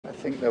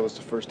think that was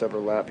the first ever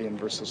Latvian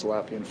versus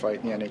Latvian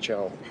fight in the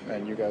NHL,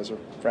 and you guys are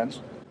friends?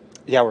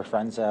 Yeah, we're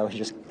friends. We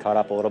just caught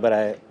up a little bit.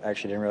 I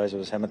actually didn't realize it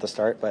was him at the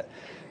start, but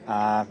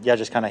yeah,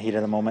 just kind of heat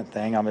of the moment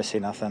thing. Obviously,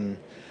 nothing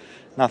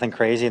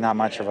crazy, not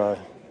much of a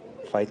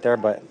fight there,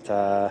 but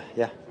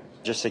yeah,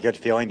 just a good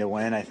feeling to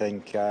win. I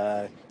think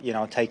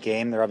tight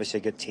game. They're obviously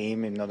a good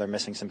team, even though they're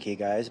missing some key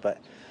guys, but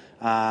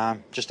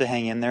just to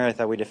hang in there. I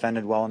thought we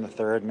defended well in the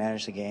third,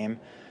 managed the game.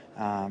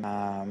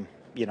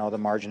 The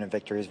margin of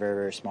victory is very,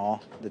 very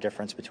small, the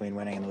difference between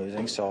winning and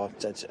losing. So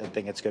I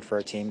think it's good for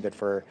our team, good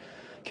for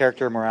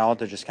character, morale,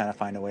 to just kind of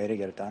find a way to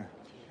get it done.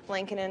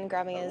 Lankinen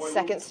grabbing his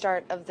second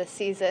start of the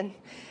season.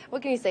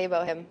 What can you say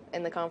about him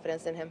and the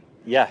confidence in him?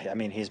 Yeah, I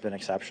mean, he's been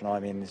exceptional. I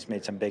mean, he's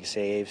made some big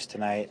saves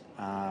tonight.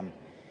 A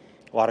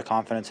lot of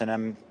confidence in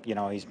him.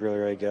 He's really,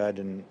 really good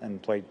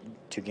and played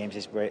 2 games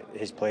he's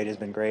played has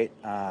been great.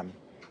 I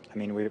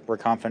mean, we're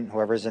confident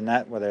whoever's in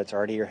net, whether it's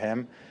Artie or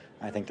him.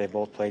 I think they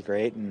both played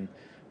great, and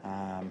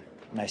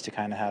nice to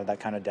kind of have that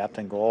kind of depth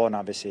and goal. And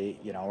obviously,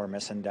 we're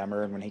missing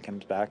Demmer, and when he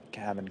comes back,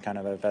 having kind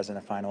of a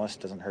Vezina finalist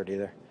doesn't hurt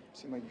either. It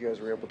seemed like you guys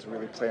were able to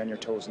really play on your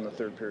toes in the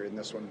third period in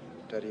this one,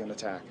 steady and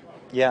attack.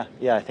 Yeah,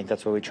 I think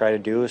that's what we try to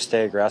do, is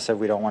stay aggressive.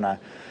 We don't want to,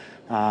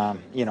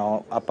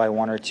 up by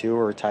 1 or 2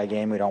 or tie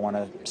game, we don't want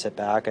to sit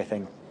back. I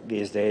think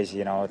these days,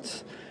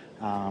 it's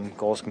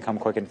goals can come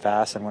quick and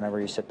fast, and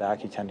whenever you sit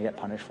back, you tend to get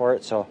punished for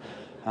it. So,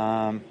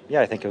 I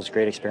think it was a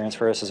great experience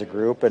for us as a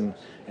group, and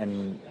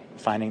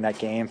finding that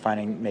game,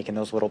 making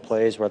those little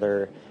plays,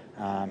 whether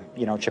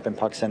chipping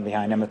pucks in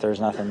behind him if there's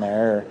nothing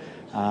there,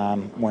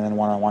 or winning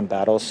one-on-one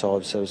battles. So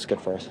it was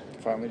good for us.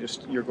 Finally,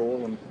 just your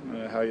goal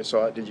and how you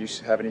saw it. Did you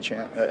have any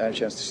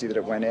chance to see that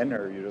it went in,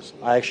 or you just?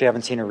 I actually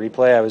haven't seen a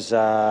replay. I was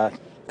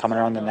coming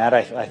around the net.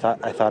 I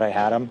thought I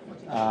had him,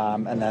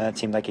 and then it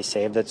seemed like he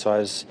saved it. So I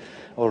was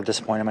a little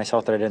disappointed in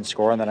myself that I didn't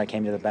score. And then I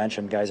came to the bench,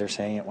 and guys are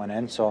saying it went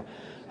in. So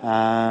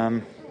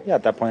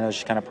at that point, I was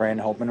just kind of praying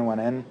and hoping it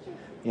went in.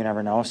 You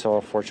never know. So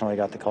fortunately, I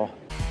got the call.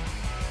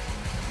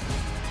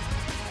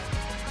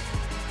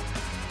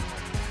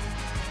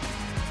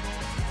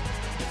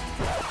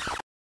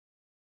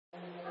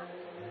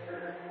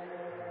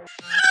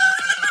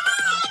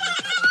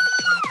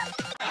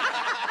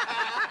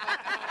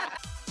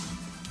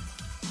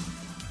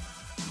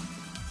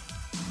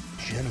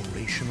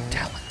 Generational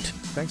talent.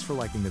 Thanks for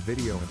liking the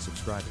video and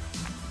subscribing.